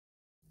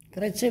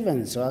Grade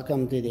 7, so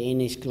welcome to the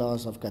NS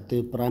class of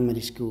Katu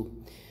Primary School.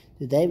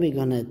 Today we're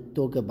going to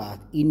talk about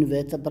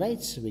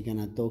invertebrates, we're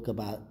going to talk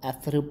about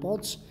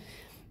arthropods,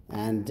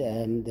 and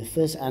the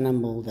first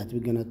animal that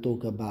we're going to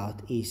talk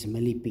about is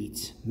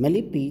millipedes.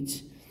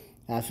 Millipedes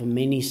have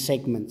many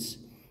segments.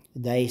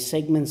 Their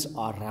segments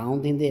are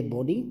round in their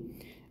body.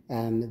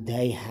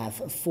 They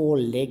have 4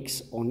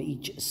 legs on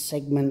each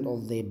segment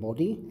of their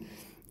body.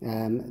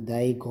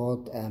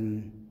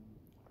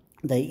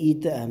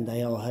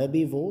 They are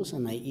herbivores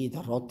and they eat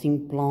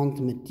rotting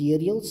plant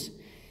materials.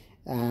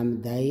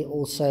 They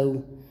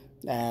also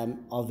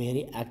are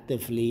very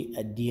actively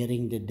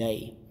during the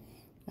day.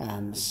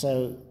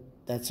 So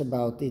that's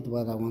about it,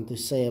 what I want to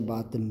say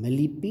about the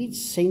millipedes.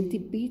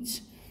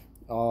 Centipedes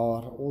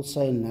are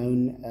also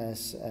known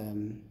as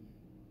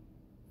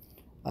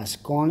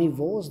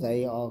carnivores.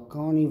 They are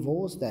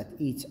carnivores that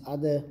eat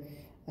other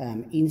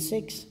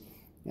insects.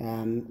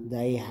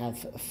 They have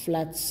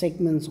flat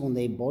segments on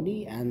their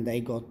body and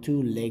they got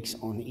 2 legs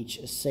on each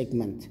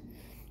segment.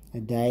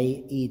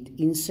 They eat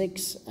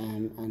insects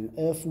and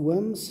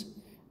earthworms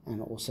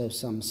and also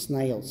some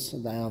snails.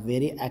 They are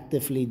very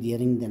actively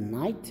during the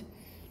night,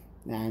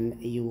 and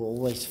you will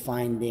always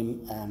find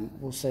them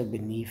also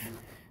beneath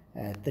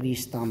tree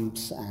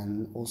stumps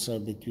and also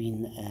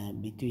between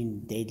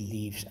dead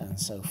leaves and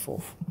so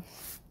forth.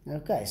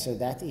 Okay, so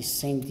that is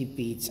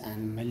centipedes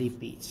and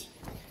millipedes.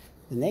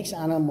 The next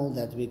animal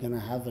that we're going to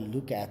have a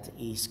look at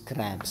is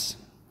crabs.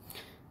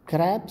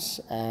 Crabs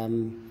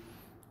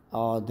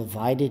are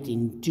divided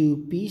in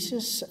 2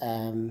 pieces.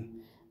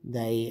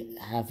 They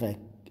have a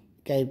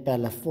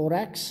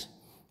caudipelothorax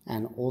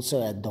and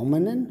also a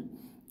dominant.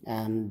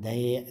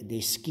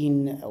 Their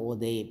skin, or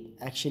their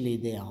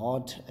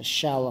hard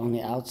shell on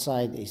the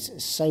outside is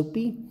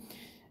soapy.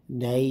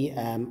 They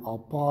are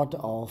part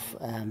of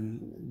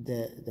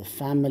the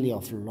family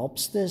of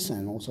lobsters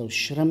and also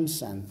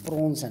shrimps and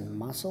prawns and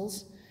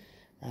mussels.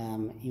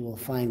 You will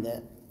find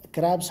that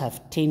crabs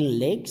have 10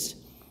 legs,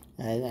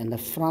 and the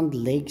front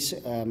legs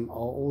are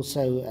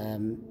also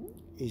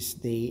is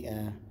the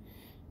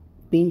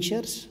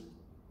pinchers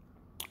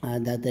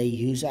that they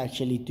use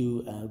actually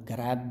to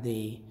grab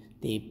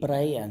their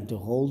prey and to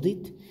hold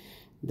it.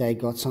 They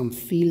got some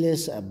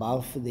feelers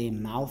above their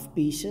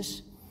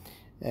mouthpieces.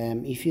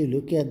 If you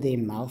look at their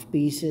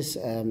mouthpieces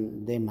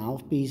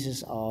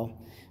are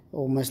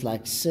almost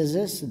like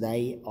scissors.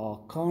 They are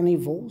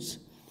carnivores.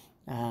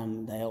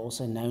 They are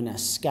also known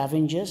as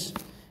scavengers.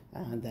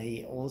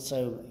 They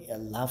also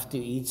love to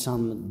eat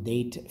some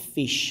dead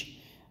fish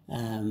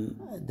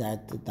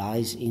that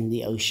dies in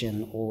the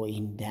ocean or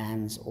in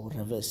dams or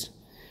rivers.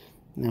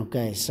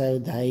 Okay, so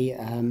they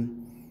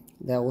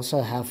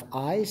also have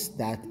eyes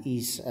that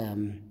is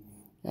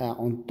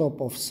on top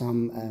of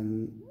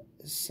some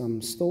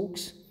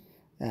stalks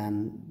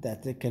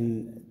that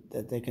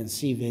they can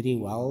see very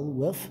well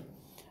with.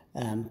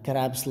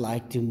 Crabs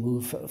like to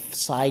move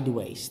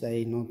sideways.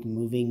 They're not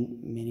moving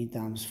many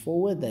times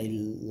forward. They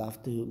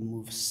love to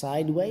move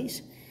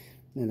sideways,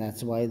 and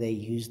that's why they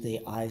use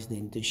their eyes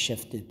then to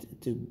shift it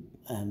to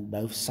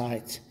both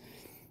sides.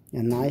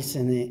 A nice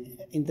and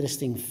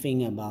interesting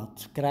thing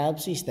about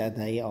crabs is that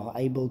they are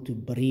able to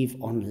breathe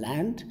on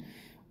land.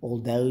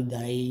 Although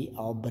they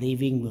are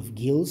breathing with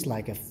gills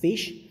like a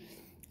fish,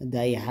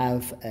 they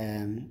have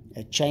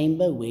a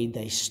chamber where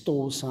they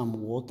store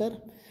some water,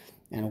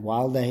 and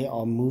while they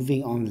are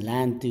moving on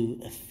land to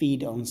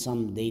feed on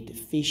some dead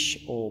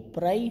fish or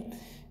prey,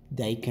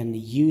 they can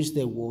use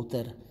the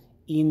water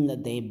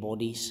in their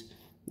bodies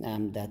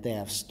that they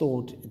have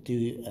stored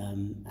to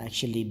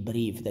actually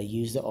breathe. They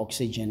use the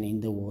oxygen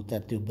in the water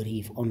to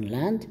breathe on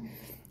land.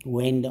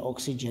 When the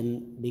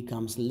oxygen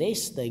becomes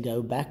less, they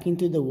go back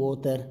into the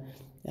water,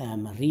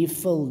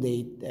 refill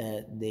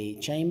the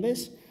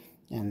chambers,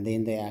 and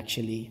then they're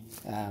actually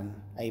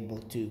able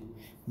to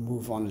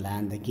move on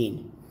land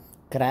again.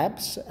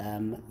 Crabs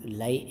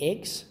lay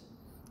eggs,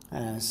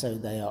 so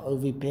they are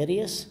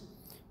oviparous,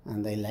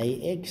 and they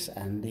lay eggs,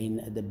 and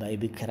then the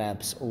baby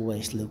crabs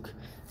always look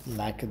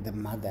like the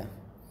mother.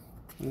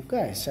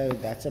 Okay, so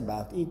that's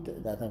about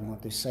it that I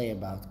want to say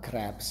about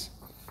crabs.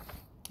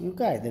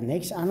 Okay, the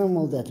next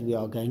animal that we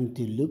are going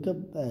to look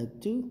up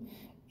to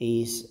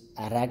is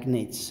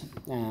arachnids,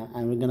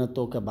 and we're going to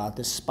talk about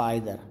the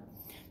spider.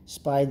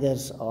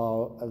 Spiders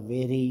are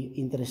very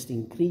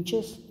interesting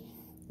creatures,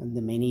 and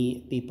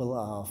many people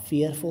are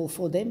fearful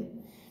for them,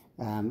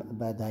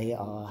 but they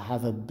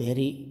have a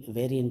very,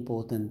 very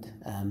important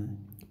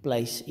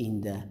place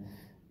in the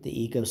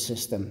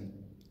ecosystem.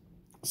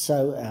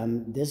 So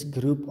this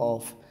group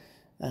of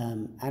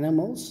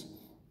animals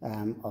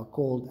are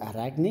called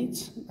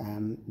arachnids.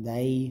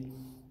 They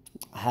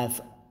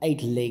have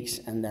 8 legs,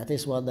 and that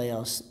is what they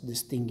are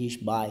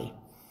distinguished by.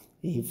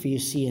 If you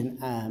see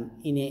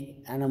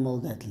any animal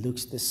that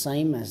looks the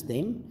same as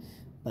them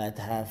but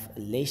have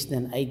less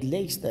than 8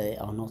 legs, they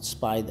are not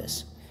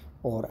spiders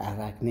or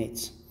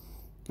arachnids.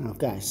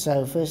 Okay,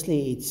 so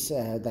firstly,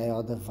 they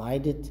are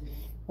divided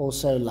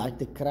also like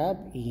the crab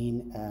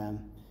in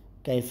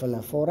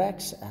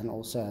caudipelothorax and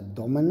also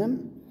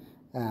abdomen.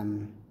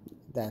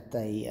 that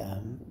they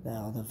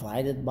are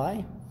divided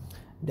by.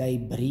 They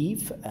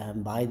breathe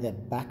by the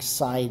back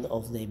side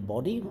of their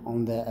body.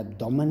 On the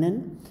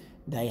abdomen,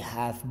 they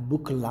have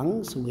book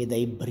lungs where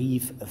they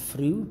breathe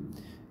through,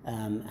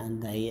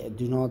 and they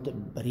do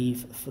not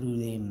breathe through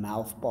their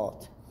mouth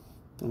part.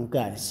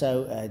 Okay,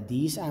 so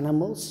these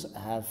animals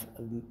have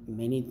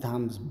many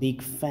times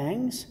big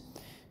fangs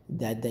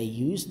that they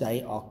use.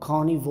 They are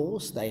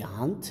carnivores. They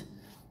hunt.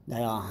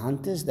 They are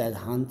hunters that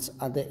hunt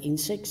other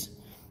insects.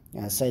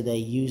 So they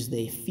use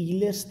their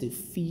feelers to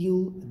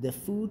feel the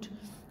food,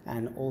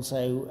 and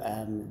also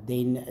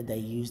then they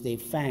use their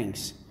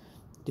fangs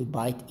to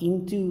bite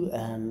into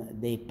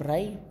their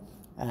prey.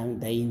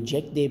 They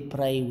inject their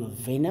prey with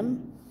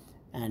venom,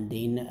 and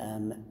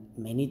then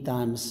many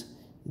times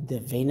the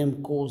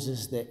venom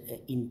causes the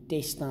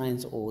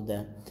intestines or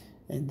the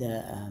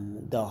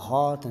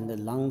heart and the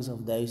lungs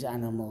of those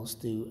animals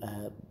to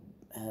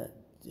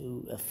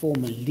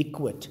form a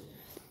liquid,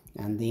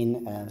 and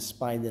then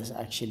spiders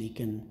actually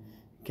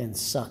can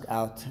suck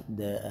out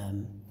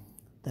the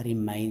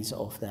remains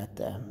of that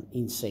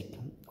insect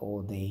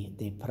or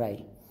their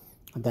prey.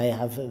 They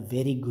have a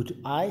very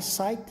good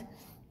eyesight.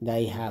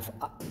 They have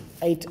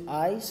 8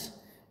 eyes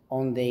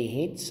on their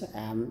heads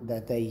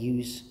that they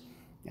use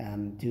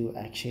to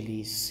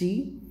actually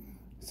see,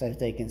 so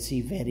they can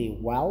see very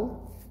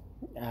well.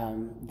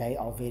 They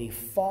are very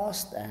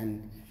fast,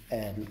 and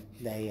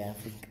they have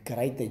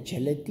great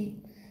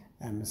agility,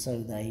 so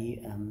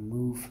they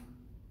move,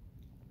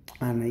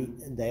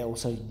 and they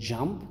also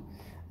jump.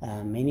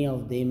 Many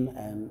of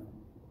them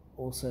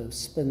also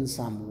spin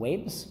some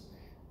webs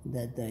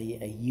that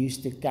they use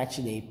to catch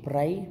their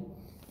prey.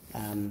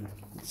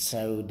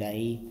 So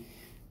they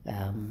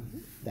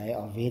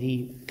are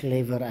very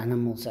clever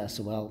animals as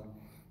well,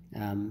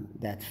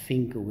 that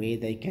think where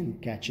they can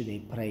catch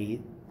their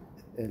prey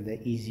the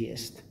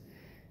easiest.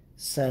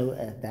 So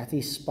that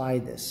is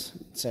spiders.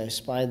 So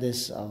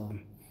spiders are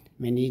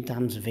many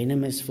times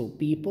venomous for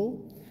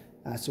people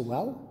as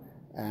well.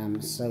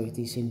 So it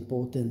is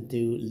important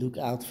to look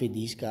out for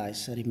these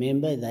guys.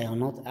 Remember, they are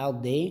not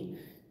out there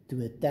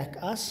to attack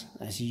us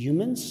as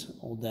humans,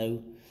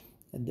 although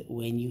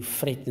when you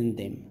threaten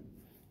them,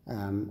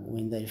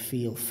 when they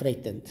feel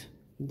threatened,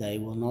 they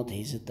will not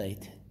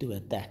hesitate to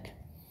attack.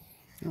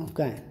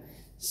 Okay,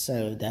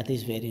 so that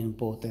is very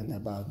important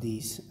about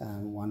these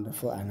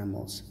wonderful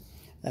animals.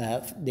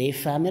 Their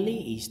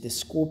family is the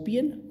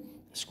scorpion.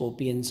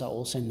 Scorpions are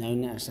also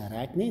known as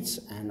arachnids,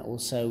 and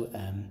also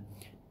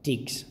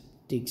ticks.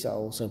 Ticks are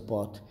also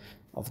part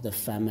of the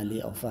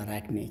family of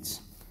arachnids.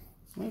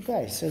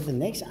 Okay, so the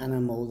next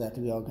animal that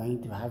we are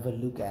going to have a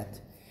look at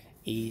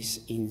is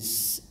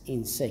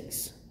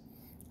insects.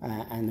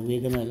 And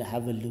we're going to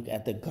have a look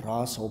at the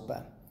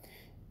grasshopper.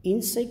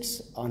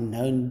 Insects are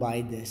known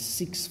by the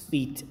 6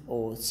 feet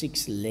or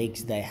 6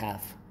 legs they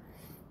have.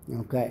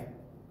 Okay,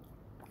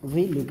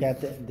 we look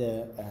at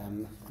the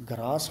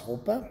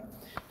grasshopper.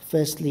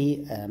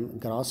 Firstly,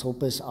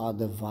 grasshoppers are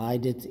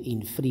divided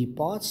in 3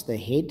 parts: the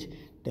head,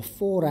 the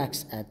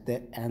thorax,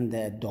 and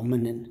the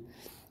abdomen.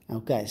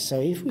 Okay, so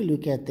if we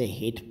look at the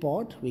head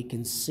part, we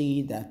can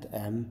see that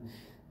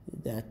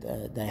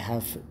they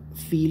have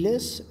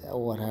feelers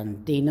or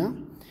antenna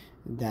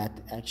that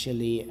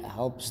actually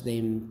helps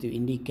them to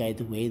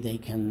indicate where they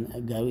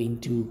can go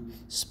into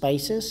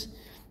spaces.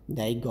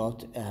 They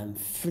got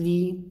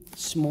 3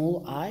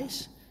 small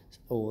eyes,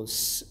 or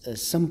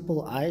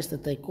simple eyes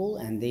that they call,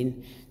 and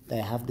then they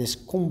have this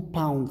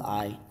compound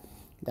eye,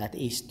 that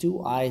is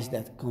 2 eyes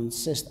that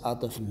consist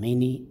out of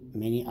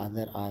many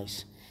other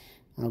eyes.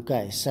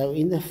 Okay, so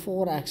in the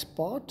thorax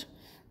part,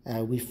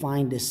 we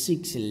find the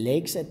 6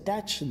 legs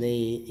attached.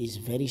 There is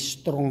very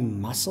strong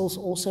muscles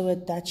also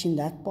attached in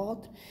that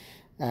part,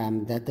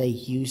 that they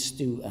use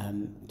to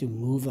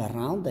move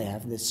around. They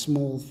have the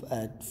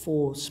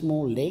 4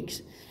 small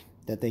legs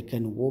that they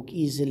can walk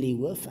easily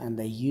with, and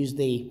they use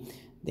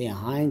their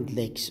hind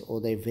legs,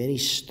 or their very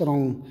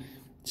strong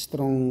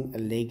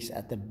legs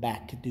at the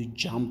back, to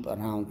jump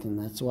around, and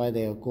that's why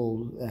they are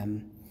called.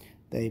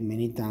 They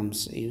many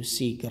times you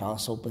see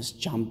grasshoppers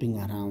jumping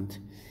around.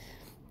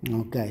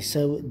 Okay,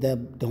 so the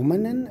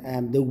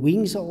abdomen, the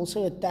wings are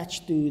also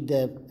attached to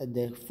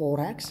the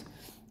thorax.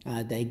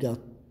 They got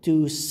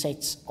 2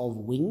 sets of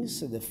wings.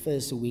 The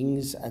first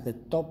wings at the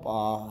top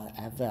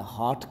have a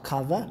hard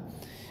cover.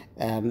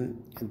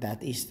 That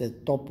is the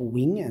top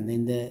wing, and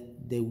then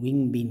the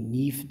wing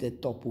beneath the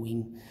top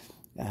wing,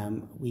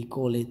 we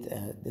call it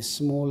the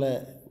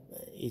smaller.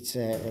 It's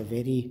a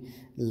very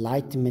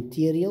light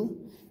material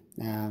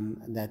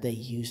that they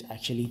use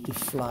actually to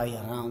fly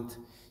around.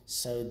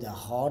 So the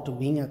hard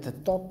wing at the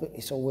top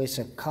is always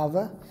a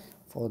cover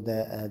for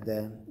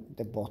the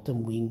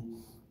bottom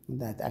wing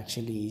that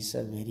actually is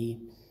a very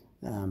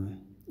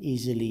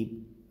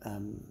easily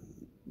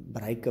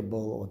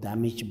breakable or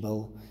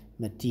damageable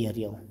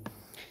material.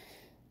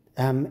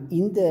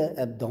 In the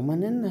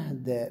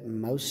abdomen,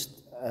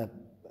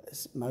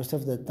 most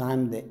of the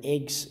time the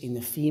eggs in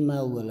the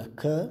female will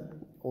occur.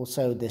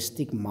 Also the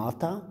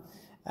stigmata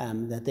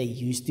that they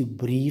use to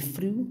breathe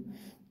through.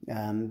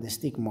 The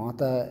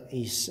stigmata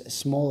is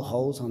small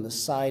holes on the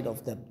side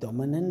of the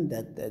abdomen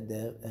that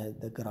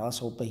the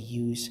grasshopper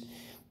use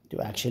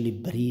to actually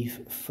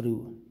breathe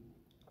through.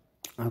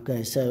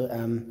 Okay, so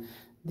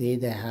there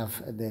they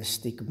have the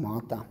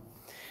stigmata.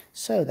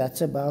 So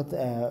that's about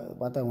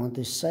what I want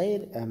to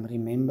say.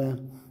 Remember,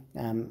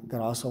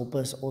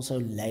 grasshoppers also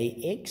lay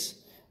eggs,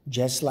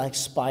 just like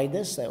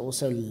spiders. They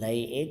also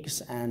lay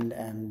eggs, and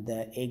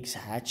the eggs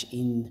hatch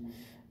in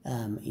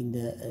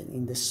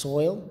the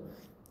soil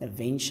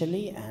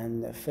eventually.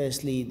 And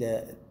firstly,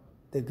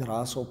 the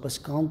grasshoppers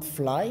can't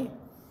fly.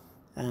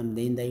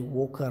 Then they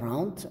walk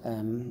around,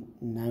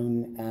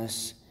 known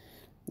as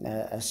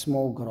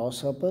small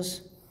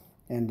grasshoppers,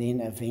 and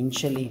then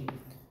eventually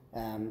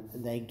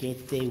they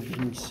get their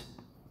wings,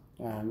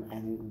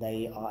 and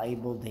they are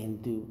able then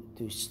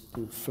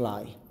to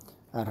fly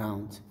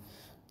around.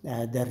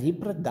 The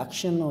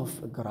reproduction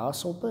of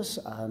grasshoppers,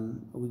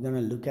 we're going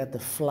to look at the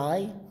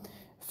fly.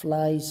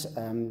 Flies,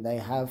 they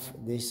have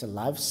this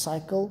life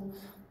cycle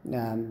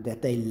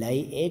that they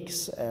lay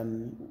eggs,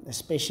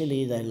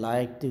 especially they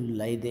like to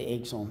lay the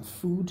eggs on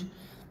food.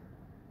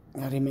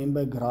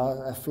 Remember,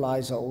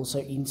 flies are also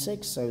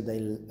insects, so they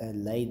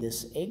lay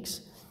these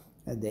eggs.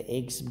 The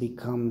eggs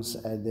becomes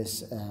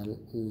this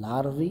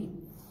larvae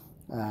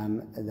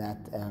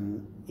that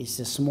is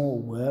a small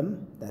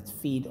worm that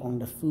feed on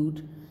the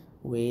food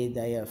where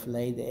they have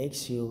laid the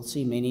eggs. You'll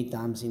see many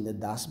times in the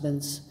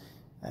dustbins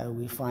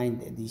we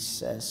find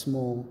these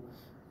small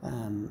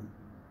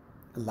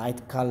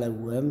light color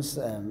worms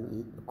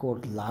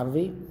called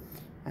larvae,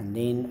 and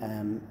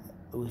then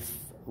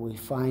we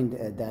find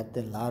that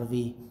the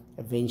larvae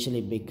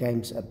eventually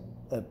becomes a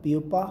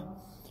pupa,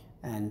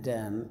 and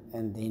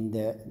then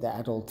the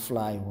adult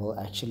fly will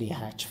actually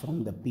hatch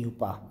from the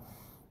pupa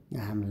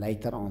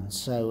later on.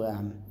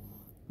 So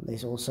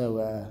there's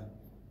also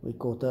we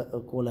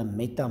call a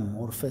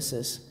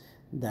metamorphosis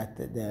that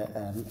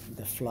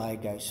the fly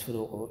goes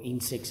through, or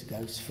insects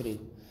goes through.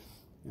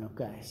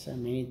 Okay, so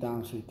many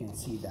times we can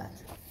see that.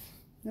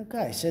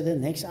 Okay, so the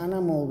next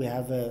animal we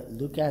have a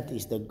look at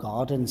is the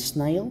garden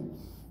snail.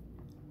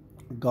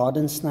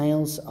 Garden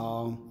snails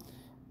are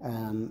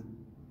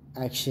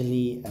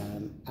actually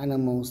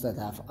animals that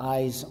have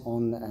eyes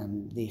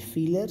on their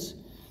feelers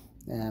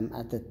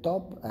at the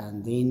top,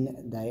 and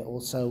then they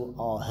also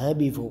are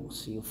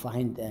herbivores. You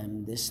find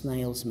the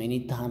snails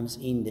many times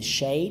in the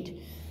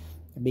shade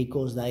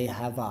because they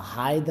have a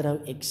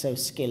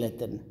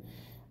hydroexoskeleton.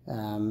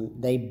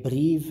 They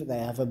breathe, they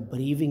have a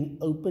breathing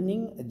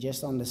opening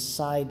just on the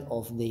side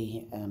of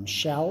the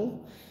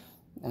shell,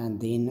 and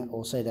then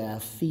also they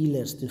have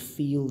feelers to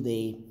feel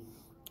their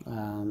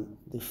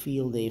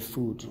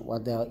food,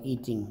 what they are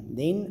eating.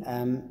 Then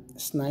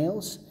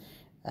snails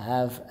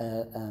have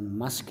a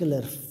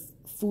muscular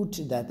foot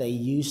that they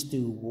use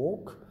to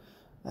walk.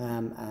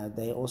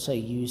 They also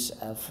use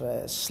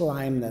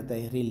slime that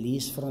they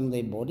release from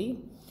their body.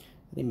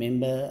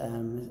 Remember,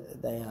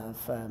 they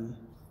have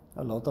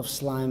a lot of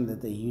slime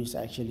that they use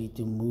actually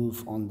to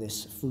move on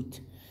this foot.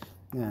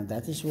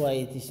 That is why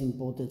it is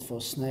important for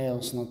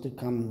snails not to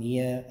come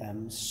near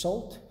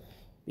salt,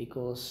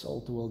 because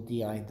salt will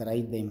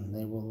dehydrate them.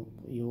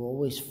 You will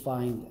always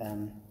find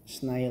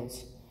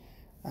snails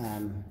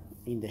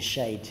in the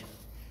shade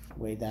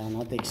where they are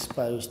not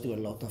exposed to a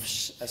lot of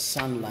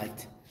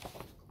sunlight.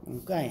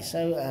 Okay,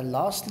 so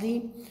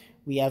lastly,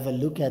 we have a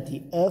look at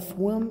the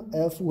earthworm.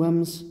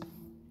 Earthworms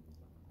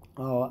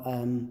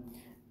are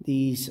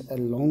these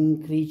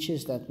long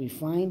creatures that we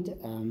find.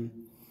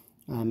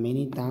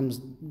 Many times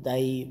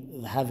they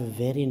have a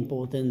very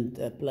important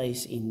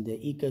place in the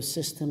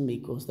ecosystem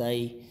because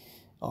they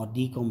are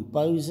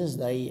decomposers.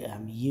 They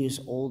use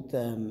old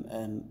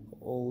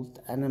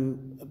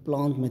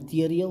plant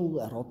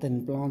material,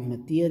 rotten plant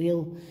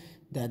material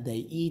that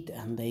they eat,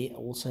 and they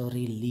also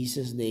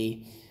releases their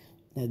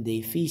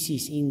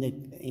feces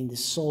in the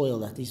soil.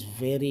 That is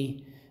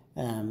very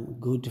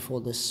good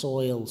for the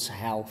soil's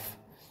health,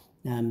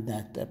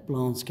 that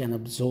plants can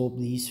absorb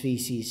these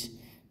feces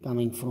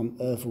coming from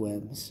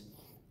earthworms.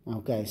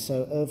 Okay,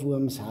 so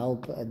earthworms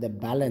help the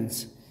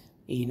balance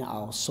in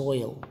our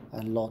soil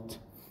a lot.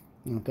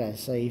 Okay,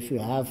 so if you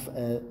have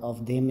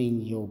of them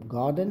in your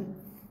garden,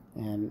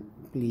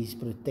 please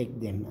protect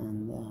them,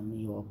 and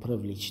you are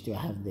privileged to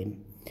have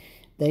them.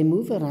 They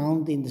move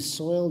around in the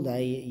soil.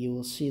 You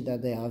will see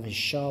that they have a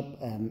sharp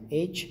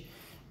edge.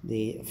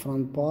 The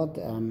front part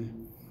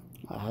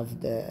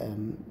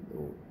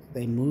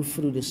they move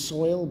through the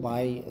soil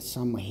by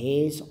some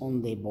hairs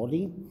on their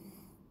body,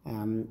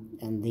 and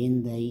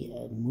then they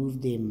move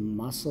their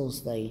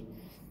muscles. They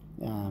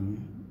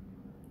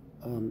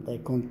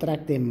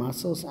contract their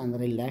muscles and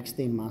relax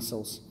their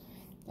muscles,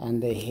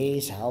 and the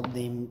hairs help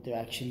them to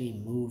actually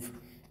move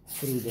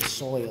through the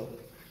soil,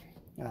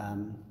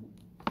 and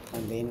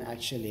then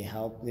actually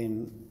help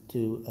them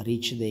to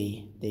reach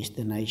their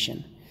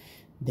destination.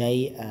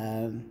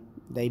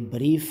 They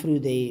breathe through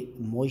their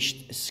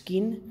moist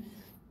skin.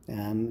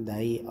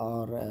 They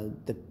are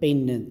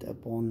dependent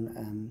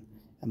upon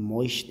a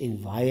moist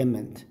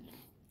environment.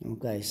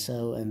 Okay,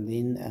 so and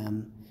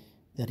then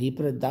the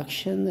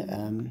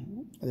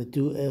reproduction, the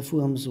two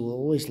earthworms will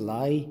always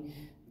lie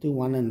to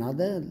one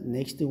another,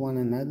 next to one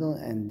another,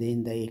 and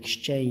then they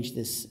exchange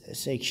this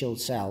sexual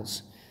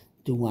cells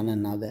to one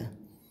another.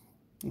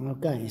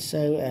 Okay,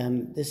 so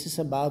this is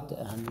about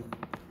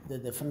the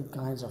different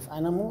kinds of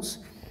animals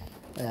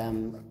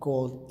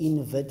called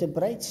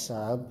invertebrates. So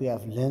I hope you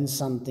have learned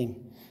something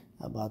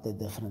about the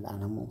different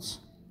animals.